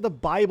idea that the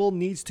Bible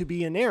needs to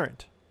be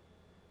inerrant.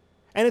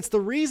 And it's the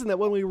reason that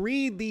when we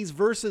read these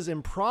verses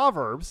in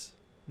Proverbs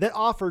that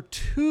offer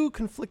two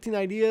conflicting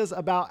ideas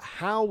about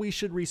how we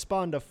should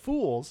respond to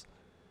fools,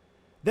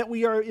 that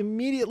we are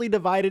immediately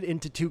divided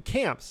into two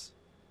camps,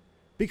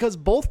 because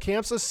both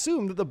camps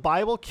assume that the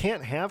Bible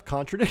can't have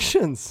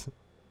contradictions.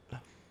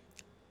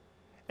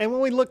 And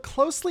when we look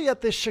closely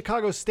at this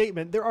Chicago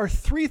statement, there are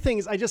three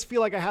things I just feel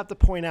like I have to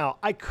point out.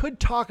 I could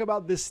talk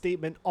about this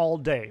statement all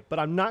day, but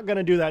I'm not going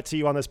to do that to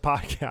you on this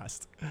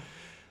podcast.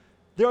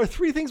 There are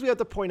three things we have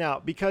to point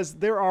out because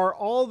there are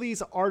all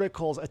these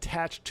articles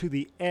attached to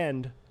the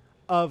end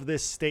of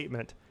this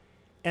statement.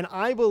 And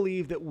I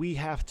believe that we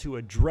have to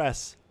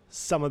address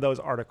some of those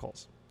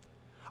articles.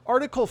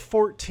 Article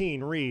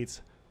 14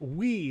 reads,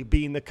 we,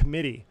 being the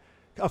committee,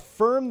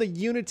 affirm the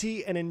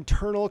unity and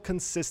internal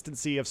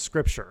consistency of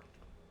Scripture.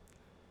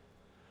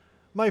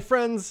 My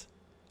friends,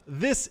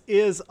 this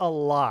is a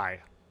lie.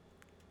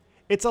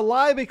 It's a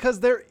lie because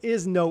there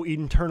is no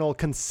internal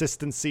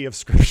consistency of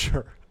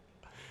Scripture.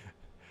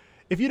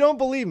 If you don't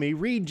believe me,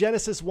 read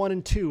Genesis 1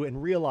 and 2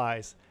 and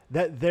realize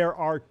that there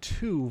are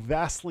two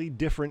vastly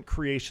different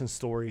creation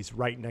stories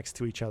right next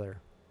to each other.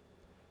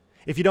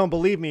 If you don't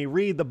believe me,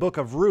 read the book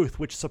of Ruth,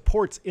 which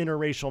supports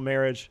interracial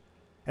marriage,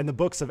 and the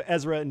books of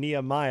Ezra and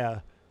Nehemiah,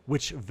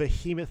 which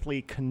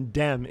vehemently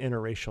condemn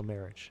interracial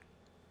marriage.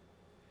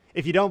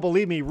 If you don't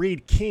believe me,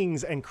 read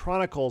Kings and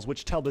Chronicles,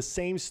 which tell the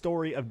same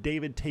story of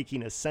David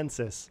taking a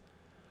census.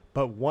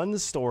 But one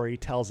story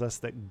tells us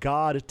that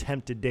God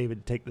tempted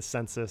David to take the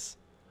census,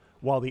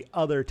 while the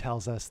other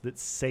tells us that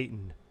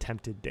Satan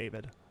tempted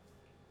David.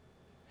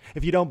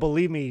 If you don't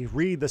believe me,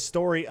 read the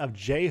story of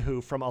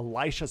Jehu from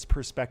Elisha's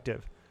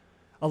perspective.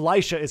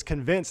 Elisha is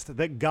convinced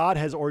that God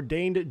has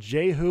ordained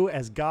Jehu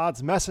as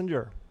God's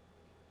messenger.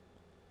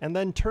 And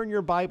then turn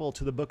your Bible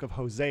to the book of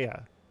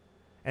Hosea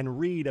and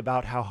read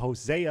about how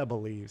Hosea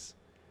believes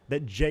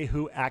that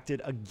Jehu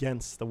acted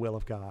against the will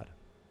of God.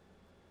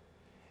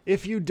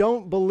 If you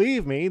don't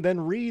believe me,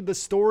 then read the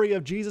story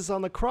of Jesus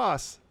on the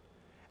cross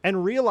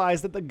and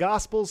realize that the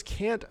Gospels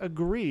can't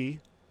agree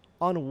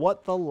on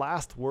what the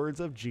last words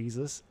of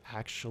Jesus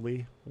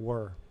actually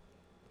were.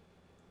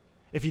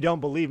 If you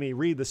don't believe me,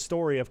 read the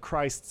story of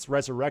Christ's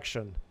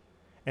resurrection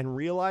and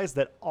realize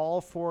that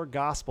all four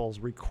Gospels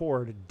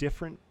record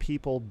different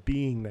people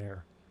being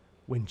there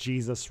when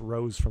Jesus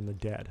rose from the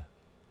dead.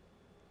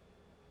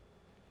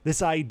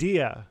 This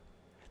idea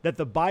that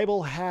the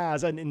Bible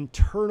has an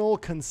internal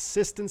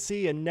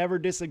consistency and never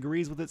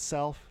disagrees with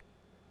itself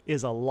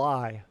is a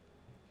lie.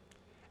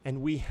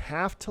 And we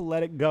have to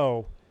let it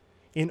go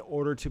in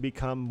order to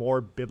become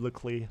more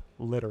biblically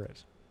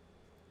literate.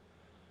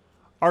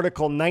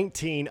 Article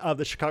 19 of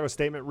the Chicago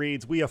Statement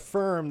reads, we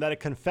affirm that a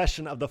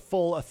confession of the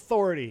full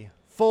authority,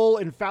 full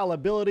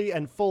infallibility,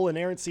 and full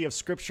inerrancy of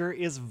Scripture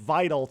is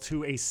vital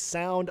to a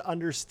sound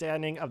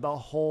understanding of the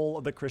whole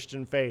of the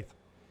Christian faith.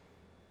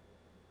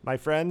 My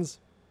friends,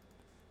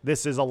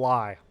 this is a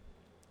lie.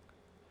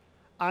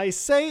 I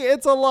say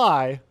it's a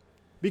lie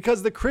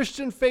because the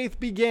Christian faith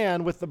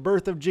began with the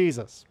birth of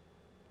Jesus,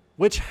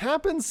 which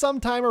happened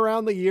sometime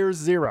around the year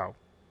 0.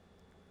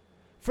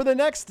 For the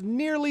next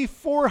nearly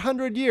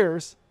 400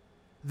 years,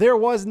 there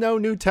was no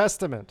New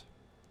Testament,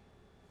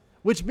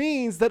 which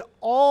means that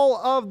all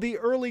of the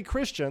early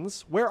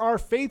Christians, where our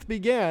faith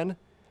began,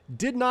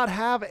 did not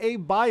have a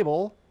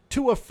Bible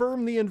to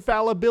affirm the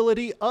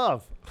infallibility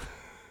of.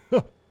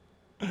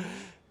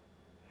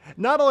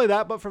 Not only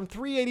that, but from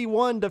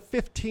 381 to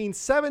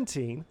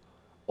 1517,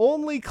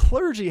 only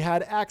clergy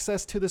had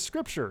access to the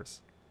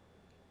scriptures.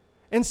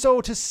 And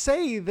so to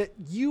say that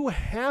you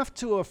have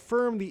to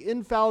affirm the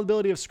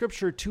infallibility of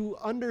scripture to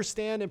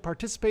understand and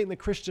participate in the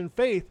Christian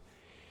faith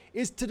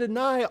is to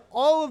deny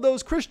all of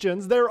those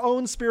Christians their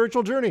own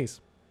spiritual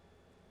journeys.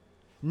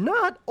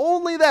 Not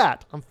only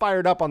that, I'm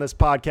fired up on this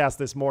podcast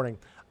this morning.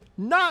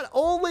 Not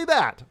only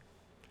that,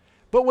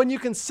 but when you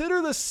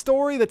consider the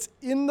story that's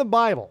in the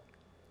Bible,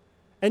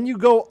 and you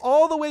go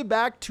all the way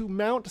back to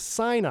Mount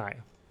Sinai,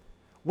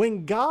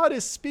 when God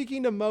is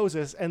speaking to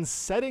Moses and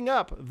setting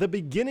up the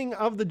beginning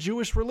of the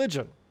Jewish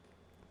religion,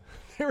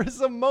 there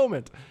is a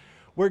moment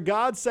where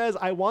God says,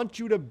 I want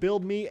you to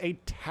build me a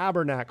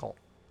tabernacle.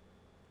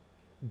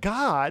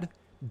 God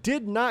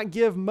did not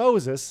give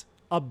Moses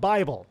a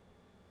Bible.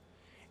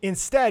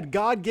 Instead,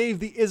 God gave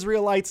the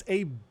Israelites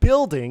a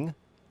building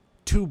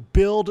to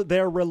build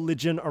their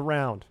religion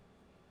around.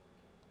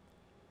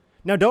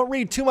 Now, don't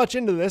read too much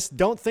into this.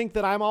 Don't think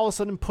that I'm all of a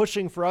sudden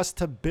pushing for us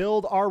to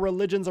build our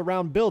religions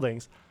around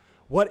buildings.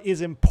 What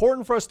is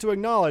important for us to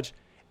acknowledge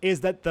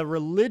is that the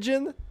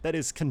religion that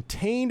is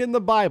contained in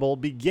the Bible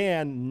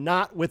began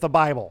not with a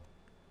Bible.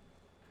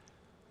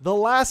 The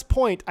last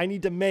point I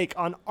need to make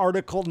on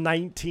Article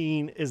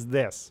 19 is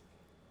this.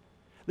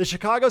 The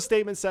Chicago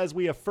Statement says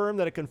we affirm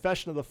that a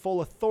confession of the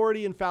full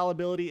authority,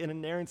 infallibility, and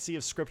inerrancy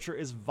of Scripture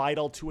is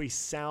vital to a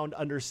sound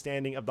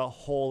understanding of the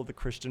whole of the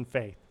Christian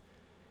faith.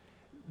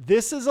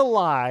 This is a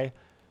lie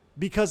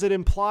because it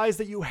implies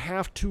that you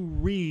have to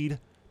read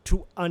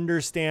to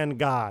understand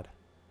God.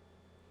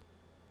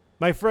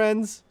 My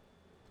friends,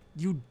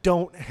 you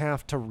don't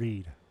have to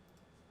read.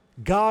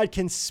 God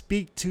can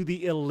speak to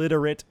the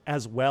illiterate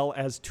as well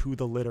as to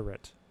the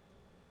literate.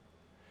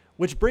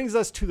 Which brings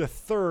us to the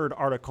third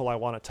article I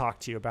want to talk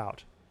to you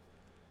about,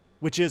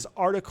 which is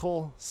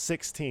Article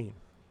 16.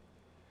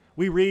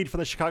 We read from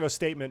the Chicago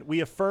Statement, we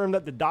affirm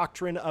that the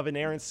doctrine of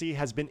inerrancy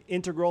has been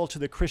integral to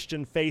the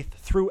Christian faith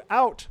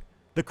throughout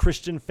the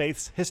Christian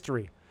faith's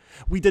history.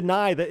 We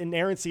deny that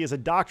inerrancy is a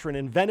doctrine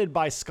invented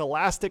by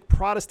scholastic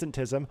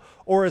Protestantism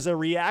or as a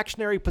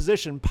reactionary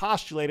position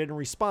postulated in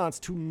response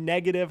to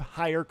negative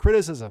higher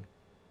criticism.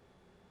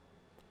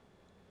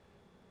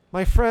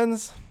 My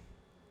friends,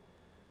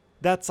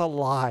 that's a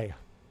lie.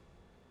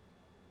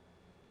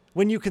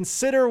 When you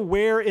consider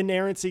where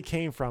inerrancy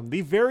came from,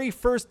 the very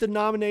first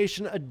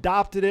denomination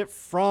adopted it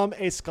from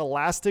a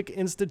scholastic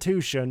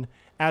institution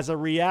as a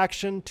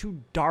reaction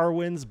to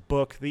Darwin's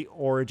book, The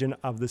Origin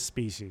of the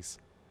Species.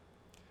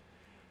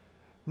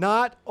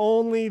 Not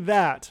only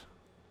that,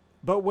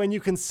 but when you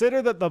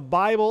consider that the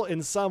Bible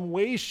in some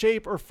way,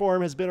 shape, or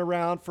form has been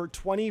around for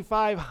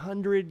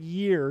 2,500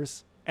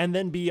 years, and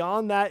then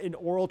beyond that in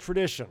oral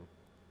tradition,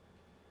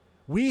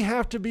 we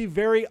have to be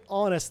very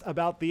honest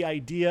about the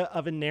idea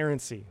of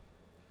inerrancy.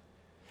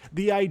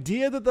 The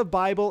idea that the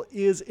Bible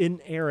is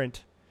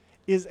inerrant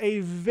is a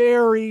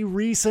very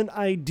recent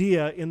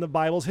idea in the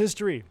Bible's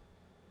history.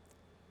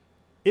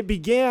 It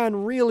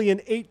began really in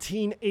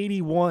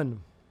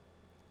 1881.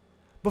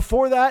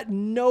 Before that,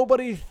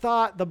 nobody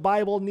thought the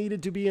Bible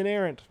needed to be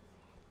inerrant.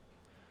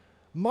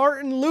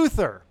 Martin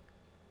Luther,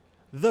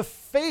 the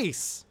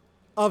face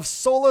of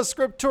sola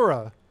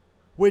scriptura,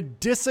 would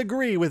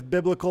disagree with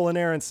biblical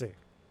inerrancy.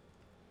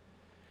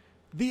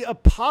 The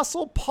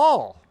Apostle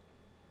Paul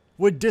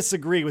would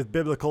disagree with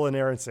biblical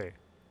inerrancy.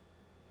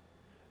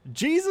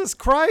 Jesus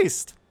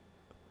Christ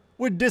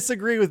would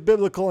disagree with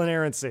biblical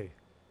inerrancy.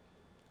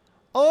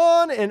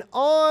 On and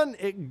on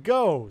it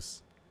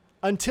goes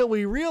until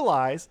we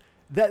realize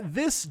that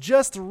this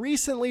just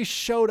recently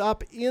showed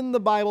up in the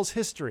Bible's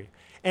history.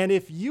 And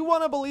if you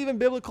want to believe in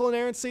biblical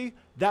inerrancy,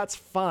 that's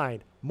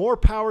fine. More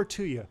power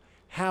to you.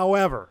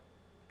 However,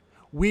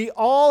 we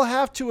all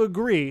have to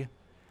agree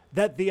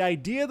that the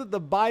idea that the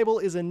Bible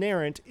is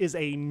inerrant is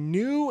a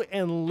new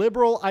and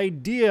liberal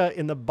idea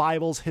in the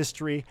Bible's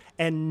history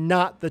and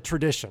not the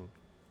tradition.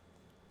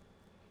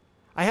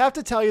 I have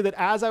to tell you that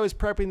as I was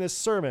prepping this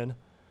sermon,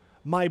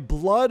 my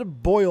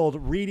blood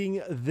boiled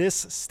reading this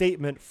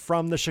statement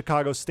from the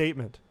Chicago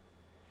Statement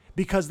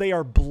because they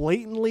are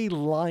blatantly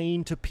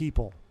lying to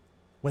people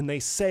when they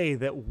say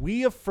that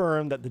we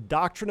affirm that the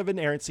doctrine of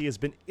inerrancy has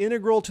been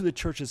integral to the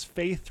church's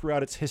faith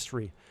throughout its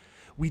history.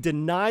 We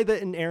deny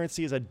that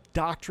inerrancy is a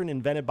doctrine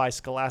invented by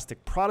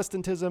scholastic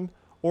Protestantism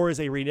or is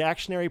a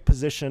reactionary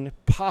position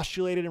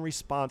postulated in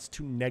response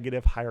to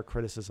negative higher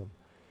criticism.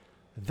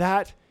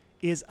 That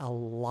is a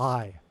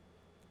lie.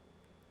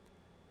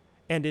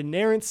 And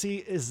inerrancy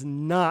is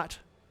not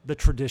the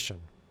tradition.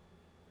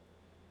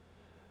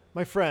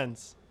 My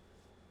friends,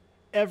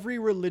 every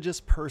religious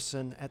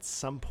person at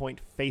some point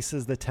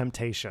faces the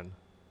temptation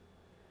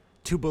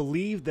to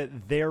believe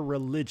that their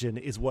religion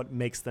is what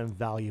makes them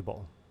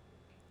valuable.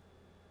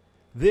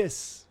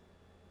 This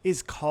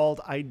is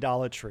called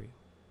idolatry.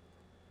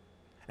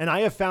 And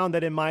I have found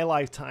that in my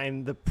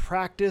lifetime, the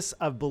practice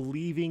of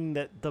believing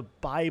that the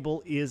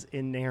Bible is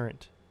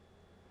inerrant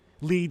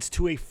leads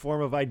to a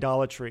form of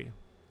idolatry.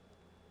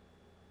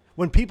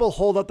 When people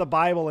hold up the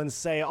Bible and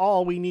say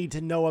all we need to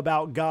know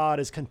about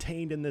God is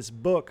contained in this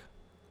book,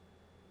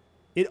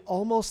 it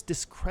almost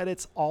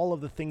discredits all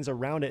of the things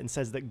around it and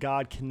says that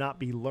God cannot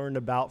be learned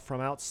about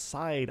from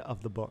outside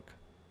of the book.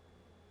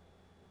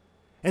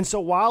 And so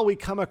while we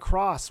come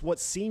across what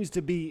seems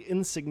to be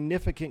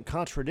insignificant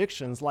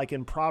contradictions, like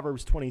in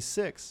Proverbs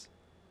 26,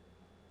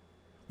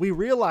 we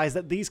realize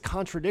that these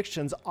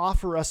contradictions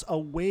offer us a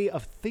way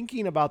of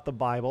thinking about the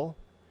Bible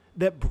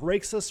that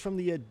breaks us from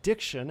the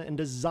addiction and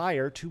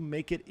desire to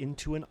make it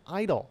into an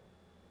idol.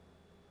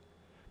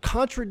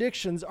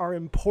 Contradictions are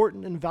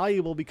important and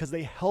valuable because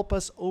they help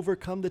us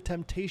overcome the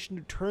temptation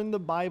to turn the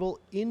Bible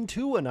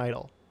into an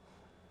idol.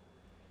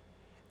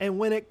 And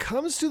when it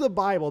comes to the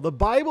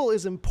Bible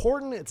is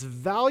important, it's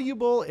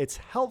valuable, it's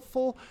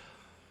helpful,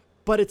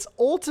 but it's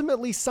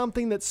ultimately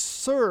something that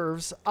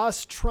serves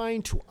us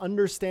trying to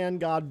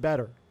understand God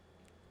better.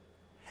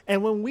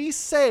 And when we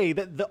say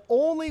that the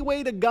only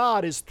way to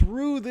God is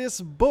through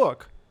this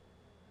book,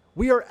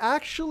 we are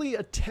actually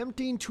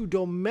attempting to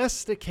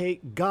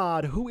domesticate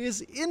God, who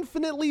is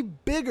infinitely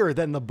bigger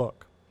than the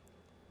book.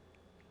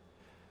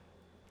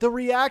 The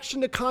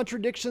reaction to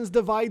contradictions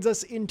divides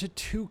us into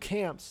two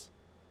camps.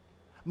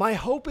 My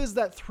hope is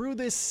that through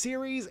this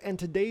series and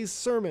today's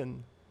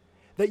sermon,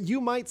 that you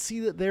might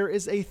see that there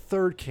is a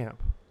third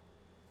camp,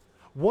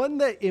 one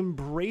that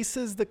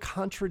embraces the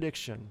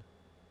contradiction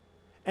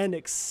and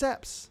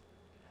accepts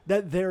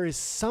that there is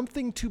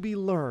something to be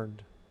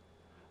learned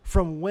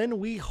from when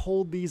we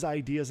hold these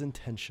ideas in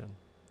tension.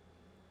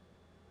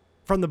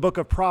 From the book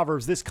of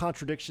Proverbs, this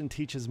contradiction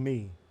teaches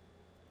me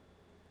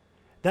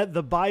that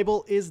the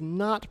Bible is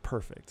not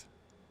perfect,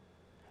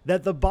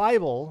 that the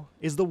Bible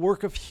is the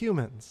work of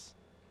humans,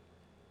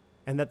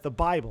 and that the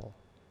Bible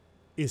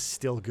is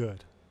still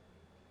good.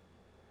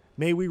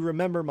 May we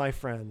remember, my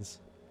friends,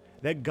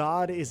 that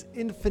God is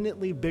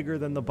infinitely bigger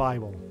than the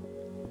Bible,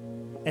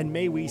 and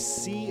may we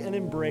see and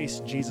embrace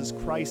Jesus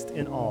Christ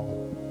in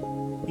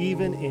all,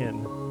 even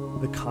in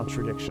the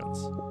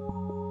contradictions.